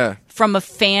this. Yeah. From a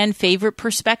fan favorite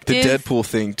perspective. The Deadpool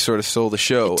thing sort of stole the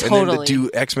show. Totally. And then to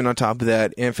do X-Men on top of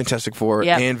that, and Fantastic Four,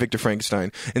 and Victor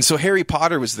Frankenstein. And so Harry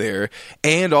Potter was there,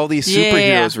 and all these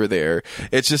superheroes were there.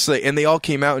 It's just like, and they all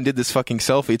came out and did this fucking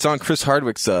selfie. It's on Chris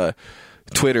Hardwick's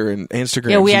Twitter and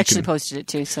Instagram. Yeah, we actually posted it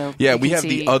too. So yeah, we have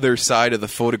the other side of the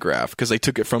photograph because they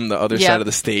took it from the other side of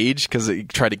the stage because they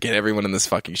tried to get everyone in this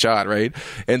fucking shot, right?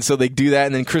 And so they do that,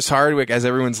 and then Chris Hardwick, as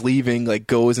everyone's leaving, like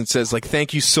goes and says like,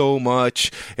 "Thank you so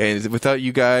much," and without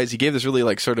you guys, he gave this really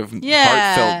like sort of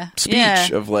heartfelt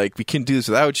speech of like, "We couldn't do this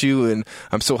without you," and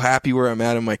I'm so happy where I'm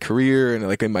at in my career and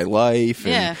like in my life.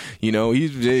 And, you know,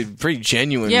 he's pretty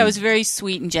genuine. Yeah, it was very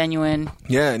sweet and genuine.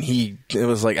 Yeah, and it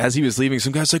was like as he was leaving,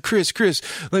 some guy's like, Chris,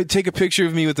 like, take a picture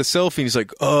of me with the selfie. And he's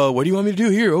like, what do you want me to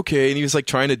do here? Okay. And he was like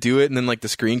trying to do it, and then like the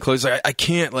screen closed. Like, I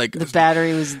can't, like, the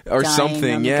battery was or dying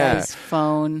something. on the guy's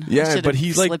phone. Yeah, but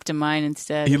he's like slipped to mine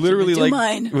instead. He literally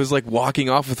like was like walking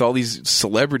off with all these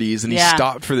celebrities, and he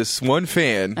stopped for this one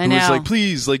fan who was like,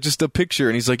 please, like, just a picture.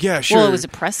 And he's like, yeah, sure. Well, it was a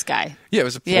press guy. Yeah, it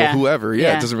was whoever.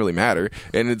 Yeah, it doesn't really matter.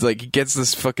 And it's like he gets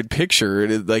this fucking picture,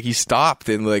 and like he stopped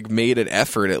and like made an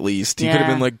effort at least. He could have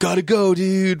been like, gotta go,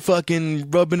 dude.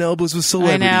 Fucking rubbing elbows with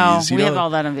celebrities. I know. You We know? have all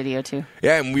that on video too.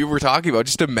 Yeah, and we were talking about,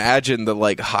 just imagine the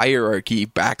like hierarchy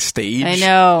backstage. I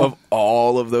know. Of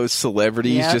all of those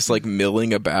celebrities just like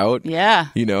milling about. Yeah.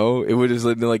 You know, it would have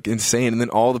been like insane. And then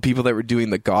all the people that were doing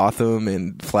the Gotham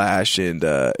and Flash and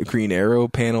Green Arrow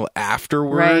panel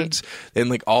afterwards, and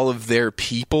like all of their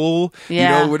people. You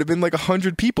know, it would have been like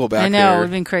 100 people back there. I know, it would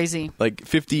have been crazy. Like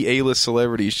 50 A-list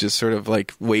celebrities just sort of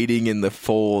like waiting in the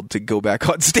fold to go back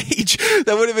on stage.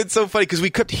 That would have been so funny because we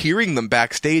kept hearing them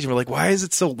backstage, and we're like, why is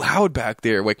it so loud back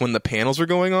there? Like when the panels were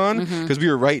going on, because we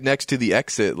were right next to the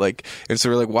exit. Like, and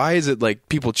so we're like, why is it like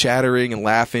people chattering and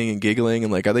laughing and giggling,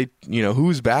 and like, are they, you know,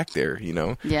 who's back there, you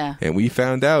know? Yeah. And we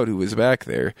found out who was back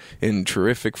there in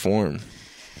terrific form.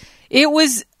 It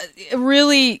was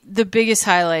really the biggest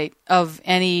highlight of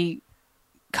any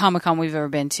Comic-Con we've ever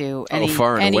been to. Any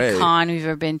con we've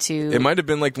ever been to. It might have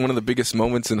been like one of the biggest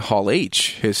moments in Hall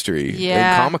H history.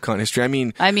 Yeah. In Comic-Con history. I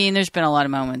mean, there's been a lot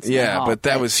of moments. Yeah, but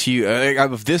that was huge.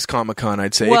 Of this Comic-Con,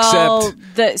 I'd say. Well,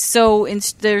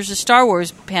 there's a Star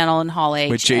Wars panel in Hall H.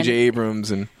 With J.J.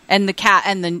 Abrams and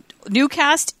the new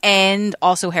cast, and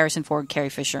also Harrison Ford, Carrie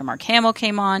Fisher, and Mark Hamill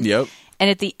came on. Yep. And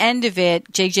at the end of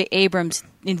it, J.J. Abrams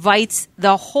invites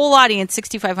the whole audience,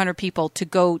 6,500 people, to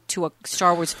go to a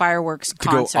Star Wars fireworks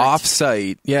concert. To go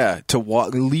off-site, to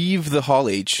leave the Hall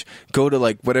H, go to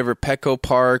like whatever Petco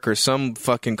Park or some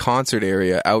fucking concert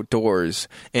area outdoors,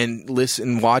 and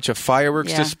watch a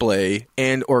fireworks display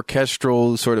and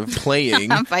orchestral sort of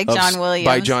playing by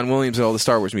John Williams and all the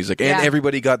Star Wars music. And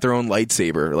everybody got their own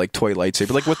lightsaber, like toy lightsaber,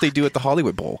 like what they do at the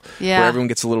Hollywood Bowl, where everyone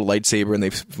gets a little lightsaber and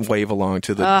they wave along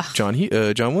to the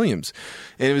John Williams.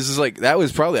 And it was just like, that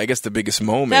was probably, I guess, the biggest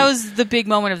moment. That was the big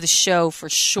moment of the show, for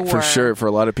sure. For sure, for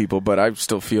a lot of people. But I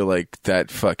still feel like that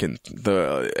fucking,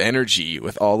 the energy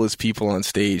with all those people on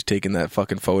stage taking that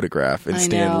fucking photograph, and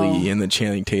Stan Lee, and then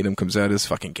Channing Tatum comes out as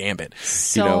fucking Gambit.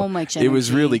 So much energy. It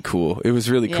was really cool. It was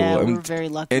really cool. We were very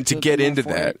lucky. And to get into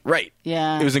that, right.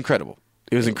 Yeah. It was incredible.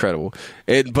 It was incredible.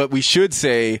 But we should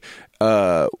say,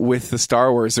 with the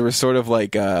Star Wars, there was sort of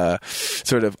like a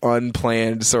sort of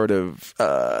unplanned sort of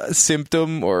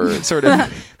symptom or sort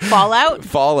of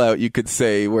fallout, you could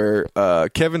say, where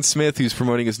Kevin Smith, who's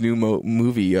promoting his new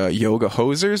movie Yoga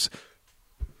Hosers,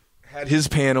 had his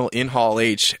panel in Hall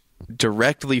H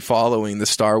directly following the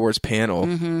Star Wars panel.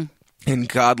 Mm-hmm. And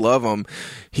God love him,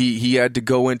 he had to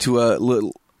go into a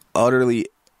little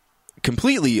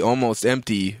completely almost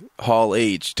empty Hall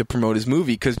H to promote his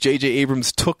movie, because J.J.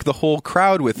 Abrams took the whole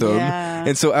crowd with him. Yeah.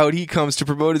 And so out he comes to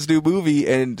promote his new movie,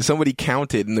 and somebody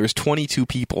counted, and there was 22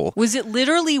 people. Was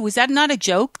that not a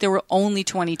joke? There were only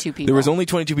 22 people. There was only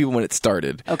 22 people when it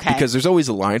started. Okay. Because there's always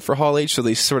a line for Hall H, so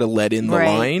they sort of let in the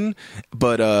line.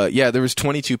 But there was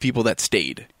 22 people that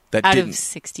stayed. Out of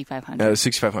 6,500. Out of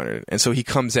 6,500. And so he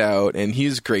comes out, and he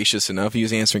was gracious enough. He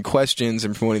was answering questions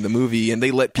and promoting the movie, and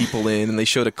they let people in, and they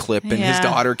showed a clip, and his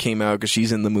daughter came out because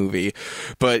she's in the movie.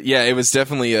 But yeah, it was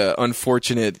definitely an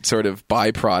unfortunate sort of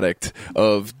byproduct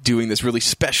of doing this really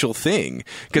special thing.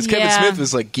 Because Kevin Smith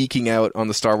was like geeking out on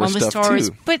the Star Wars stuff too.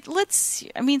 But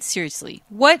seriously,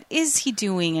 what is he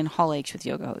doing in Hall H with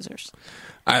Yoga Hosers?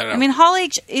 I don't know. I mean, Hall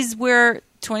H is where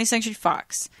 20th Century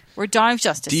Fox, where Dawn of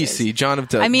Justice DC, is. Dawn of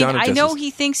Justice. I know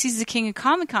he thinks he's the king of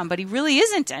Comic-Con, but he really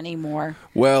isn't anymore.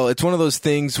 Well, it's one of those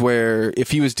things where if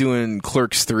he was doing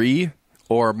Clerks 3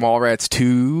 or Mallrats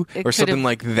 2 or something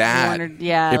like that,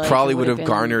 it probably would have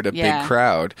garnered a big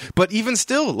crowd. But even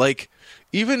still, like,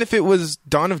 even if it was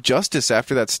Dawn of Justice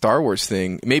after that Star Wars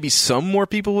thing, maybe some more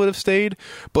people would have stayed.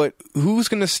 But who's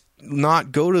going to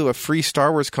not go to a free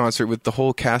Star Wars concert with the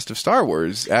whole cast of Star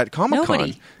Wars at Comic-Con?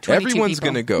 Nobody. Everyone's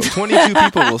going to go. 22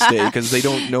 people will stay because they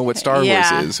don't know what Star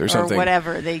Wars is or something. Or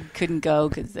whatever. They couldn't go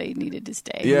because they needed to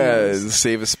stay. Yeah,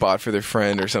 save a spot for their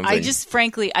friend or something.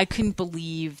 Frankly, I couldn't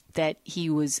believe that he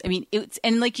was... I mean,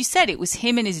 and like you said, it was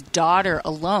him and his daughter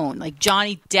alone. Like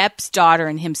Johnny Depp's daughter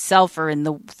and himself are in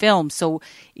the film. So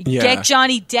get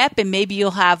Johnny Depp and maybe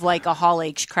you'll have like a Hall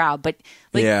H crowd. But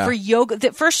for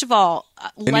yoga... First of all...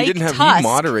 And he didn't have. Tusk, he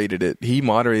moderated it. He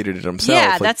moderated it himself.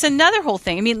 Yeah, that's another whole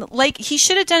thing. I mean, like he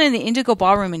should have done it in the Indigo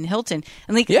Ballroom in Hilton,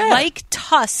 and like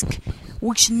Tusk,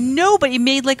 which nobody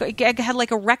made had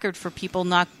like a record for people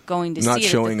not going to see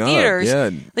it at the theaters. Yeah.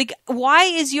 Like, why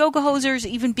is Yoga Hosers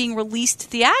even being released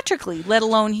theatrically? Let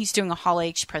alone he's doing a Hall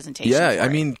H presentation. Yeah, I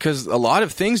mean, because a lot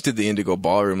of things did the Indigo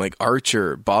Ballroom, like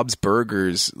Archer, Bob's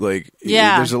Burgers. Like,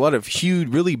 there's a lot of huge,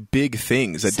 really big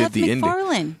things that did the Indigo. Seth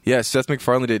MacFarlane. Yeah, Seth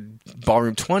MacFarlane did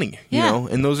Ballroom 20. You know,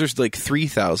 and those are like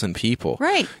 3,000 people.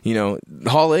 Right. You know,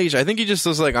 Hall H. I think he just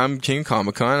was like, I'm King of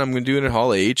Comic-Con. I'm going to do it at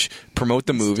Hall H. Promote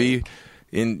the movie.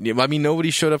 I mean, nobody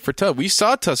showed up for Tusk. We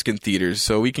saw Tusk in theaters,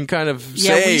 so we can kind of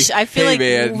say, I feel like,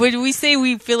 man. Would we say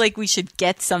we feel like we should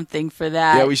get something for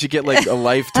that? Yeah, we should get like a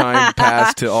lifetime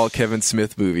pass to all Kevin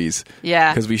Smith movies.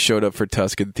 Yeah. Because we showed up for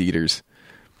Tusk in theaters,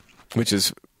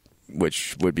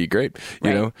 which would be great,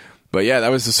 you know? But yeah, that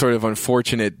was a sort of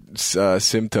unfortunate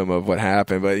symptom of what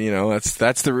happened. But you know,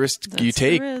 that's the risk you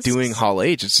take doing Hall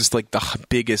H. It's just like the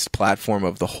biggest platform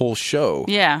of the whole show.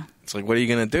 Yeah. It's like, what are you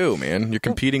going to do, man? You're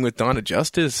competing with Dawn of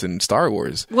Justice and Star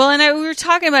Wars. Well, and we were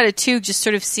talking about it, too, just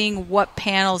sort of seeing what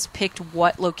panels picked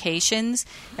what locations.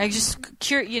 I just,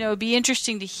 it'd be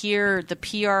interesting to hear the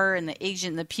PR and the agent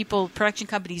and the people, production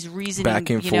companies reasoning. Back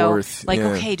and forth. Like,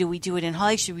 okay, do we do it in Hall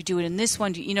H? Should we do it in this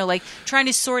one? Like trying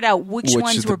to sort out which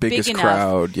ones were big enough. Which is the biggest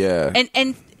crowd, yeah.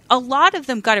 And a lot of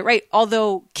them got it right,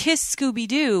 although Kiss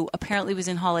Scooby-Doo apparently was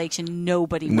in Hall H and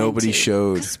nobody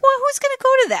showed. Well, who's going to go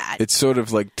to that? It's sort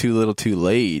of like Too Little Too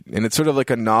Late, and it's sort of like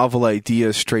a novel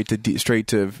idea straight to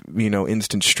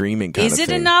instant streaming kind of thing. Is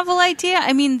it a novel idea?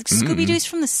 I mean, Scooby-Doo's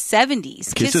from the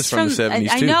 70s. Kiss is from the 70s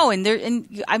too. I know, and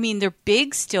they're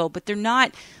big still, but they're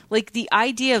not like the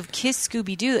idea of Kiss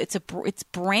Scooby-Doo. It's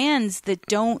brands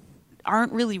that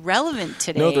aren't really relevant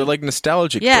today. No, they're like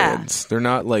nostalgic brands. They're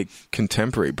not like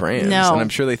contemporary brands. No. And I'm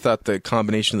sure they thought the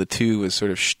combination of the two was sort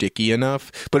of shticky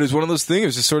enough. But it was one of those things. It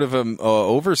was just sort of an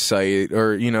oversight,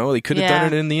 or they could have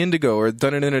done it in the Indigo or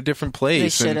done it in a different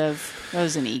place. They should have. That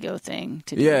was an ego thing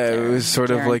to do. Yeah, it was sort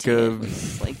of like it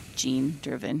was like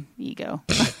gene-driven ego.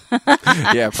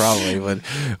 Yeah, probably. But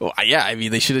I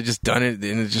mean, they should have just done it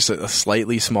in just a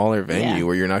slightly smaller venue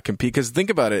where you're not competing. Because think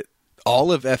about it.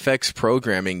 All of FX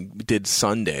programming did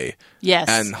Sunday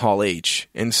and Hall H.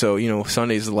 And so,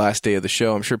 Sunday's the last day of the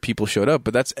show. I'm sure people showed up,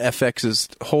 but that's FX's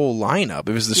whole lineup.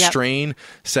 It was The Strain,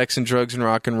 Sex and Drugs and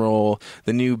Rock and Roll,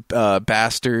 the new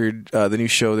Bastard, the new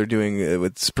show they're doing.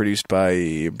 It's produced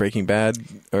by Breaking Bad.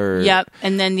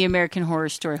 And then the American Horror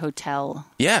Story Hotel.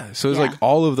 Yeah, so it was like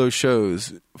all of those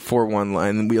shows for one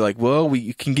line. And we're like, well,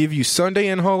 we can give you Sunday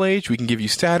in Hall H. We can give you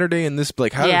Saturday in this.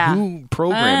 Like, who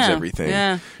programs everything?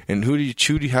 Yeah. And who do you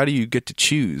choose? How do you get to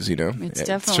choose? It's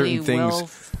definitely well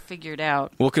figured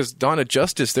out. Well, because Dawn of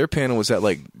Justice, their panel was at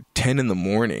like 10 in the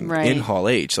morning in Hall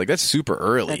H. Like, that's super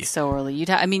early. That's so early.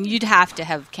 You'd have to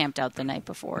have camped out the night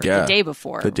before. Yeah. The day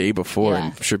before. The day before.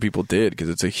 Yeah. I'm sure people did because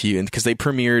it's a huge. Because they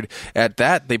premiered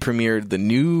the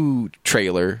new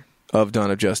trailer of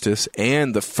Dawn of Justice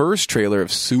and the first trailer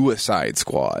of Suicide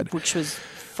Squad, which was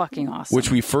fucking awesome. Which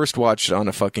we first watched on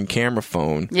a fucking camera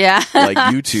phone, like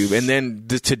YouTube, and then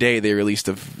today they released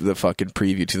the fucking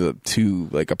preview to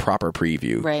like a proper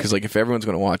preview, right? Because like if everyone's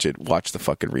going to watch it, watch the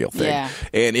fucking real thing, yeah.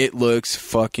 And it looks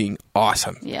fucking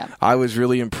awesome. Yeah. I was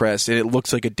really impressed. And it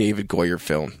looks like a David Goyer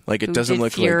film. Like, it doesn't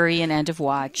look Fury like... and End of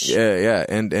Watch. Yeah.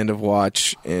 And End of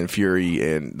Watch and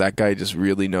Fury. And that guy just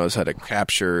really knows how to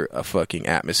capture a fucking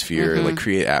atmosphere, like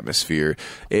create atmosphere.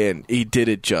 And he did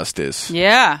it justice.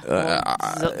 Yeah.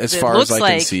 As far as I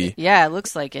can see. Yeah, it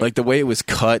looks like it. Like the way it was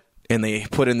cut. And they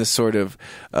put in this sort of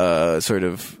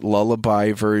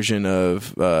lullaby version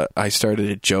of "I Started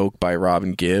a Joke" by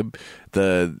Robin Gibb,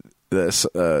 the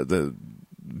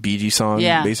Bee Gees song,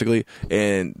 basically,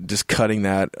 and just cutting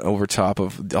that over top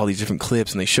of all these different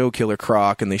clips. And they show Killer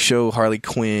Croc, and they show Harley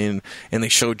Quinn, and they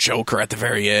show Joker at the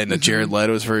very end, Jared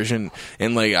Leto's version.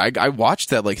 And like I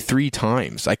watched that like 3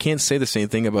 times. I can't say the same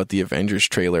thing about the Avengers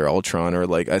trailer, Ultron, or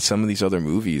like some of these other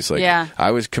movies. Like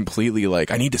I was completely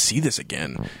like, I need to see this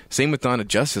again. Same with Dawn of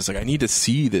Justice. Like I need to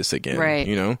see this again. Right.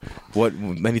 You know,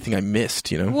 anything I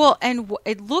missed. You know. Well, and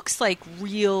it looks like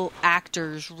real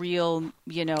actors, real,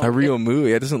 you know, a real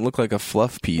movie. It doesn't look like a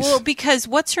fluff piece. Well, because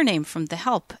what's her name from The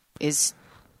Help who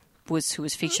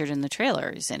was featured in the trailer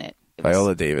is in it.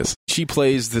 Viola Davis. She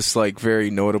plays this like very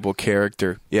notable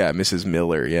character. Yeah, Mrs.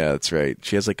 Miller. Yeah, that's right.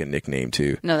 She has like a nickname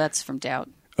too. No, that's from Doubt.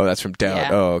 Oh, that's from Doubt. Yeah.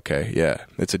 Oh, okay. Yeah,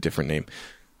 it's a different name.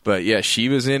 But yeah, she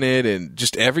was in it, and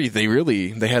just they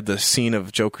had the scene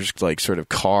of Joker's like sort of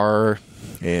car.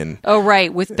 And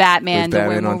with Batman, the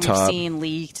way on we've top. seen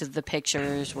leaked of the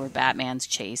pictures where Batman's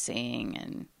chasing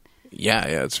and yeah,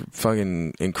 it's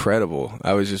fucking incredible.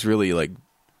 I was just really like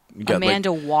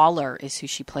Amanda Waller is who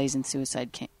she plays in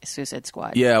Suicide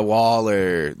Squad. Yeah,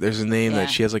 Waller. There's a name that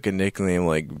she has like a nickname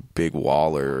like Big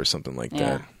Waller or something like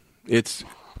that. It's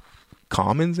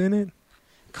Common's in it.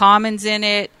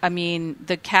 I mean,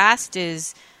 the cast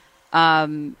is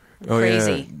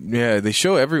crazy. Yeah, they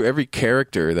show every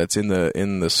character that's in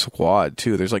the squad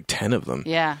too. There's like 10 of them.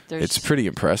 Yeah, it's pretty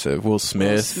impressive. Will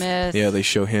Smith. Yeah, they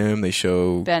show him. They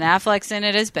show Ben Affleck's in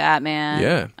it as Batman.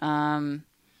 Yeah.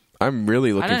 I'm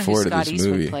really looking forward to this movie. I don't know who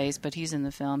Scott Eastwood plays, but he's in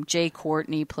the film. Jay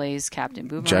Courtney plays Captain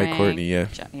Boomerang. Jai Courtney, yeah.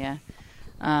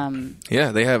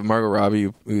 They have Margot Robbie,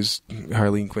 who's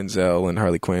Harleen Quinzel and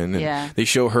Harley Quinn. And they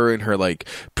show her in her like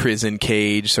prison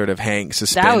cage, sort of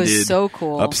suspended. That was so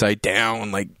cool. Upside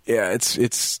down, like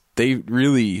it's. They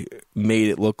really made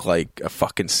it look like a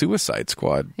fucking Suicide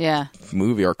Squad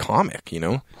movie or comic, you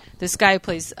know. This guy who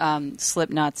plays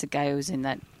Slipknot's a guy who's in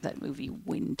that movie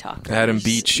Wind Talkers. Adam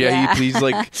Beach, he plays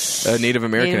like a Native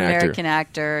American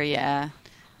actor. Yeah.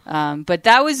 But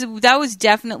that was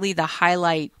definitely the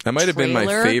highlight. That might have been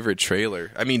my favorite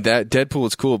trailer. I mean, that Deadpool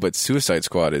is cool, but Suicide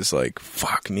Squad is like,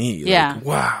 fuck me. Like,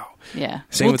 wow. Yeah.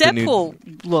 Same with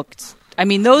Deadpool looked. I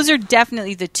mean, those are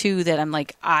definitely the two that I'm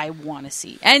like, I want to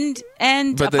see. And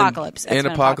Apocalypse. And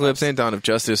Apocalypse and Dawn of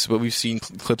Justice, but we've seen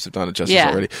clips of Dawn of Justice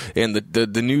already. And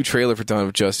the new trailer for Dawn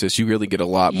of Justice, you really get a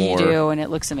lot more. You do, and it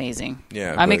looks amazing.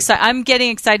 Yeah. I'm getting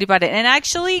excited about it. And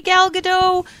actually, Gal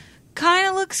Gadot kind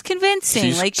of looks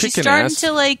convincing. She's starting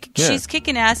to she's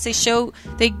kicking ass. They show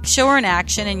her in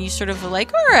action, and you sort of are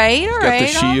like, all right,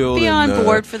 I'll be on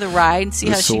board for the ride and see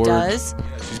how she does.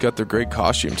 She's got the great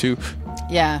costume too.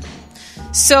 Yeah.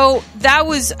 So that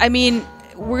was, I mean,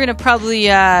 we're going to probably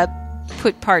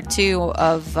put part 2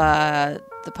 of the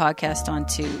podcast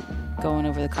onto going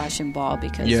over the costume ball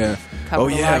because we've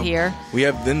covered a lot here. We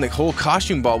have then the whole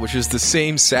costume ball, which is the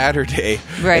same Saturday.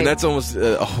 Right. And that's almost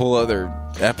a whole other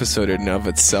episode in and of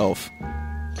itself.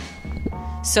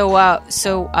 So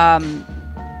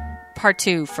part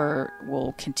 2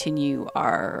 we'll continue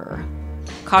our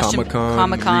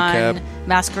Comic-Con recap,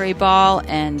 Masquerade Ball,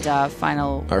 and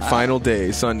final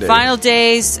day, Sunday. Final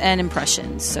days and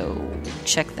impressions. So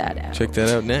check that out. Check that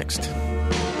out next.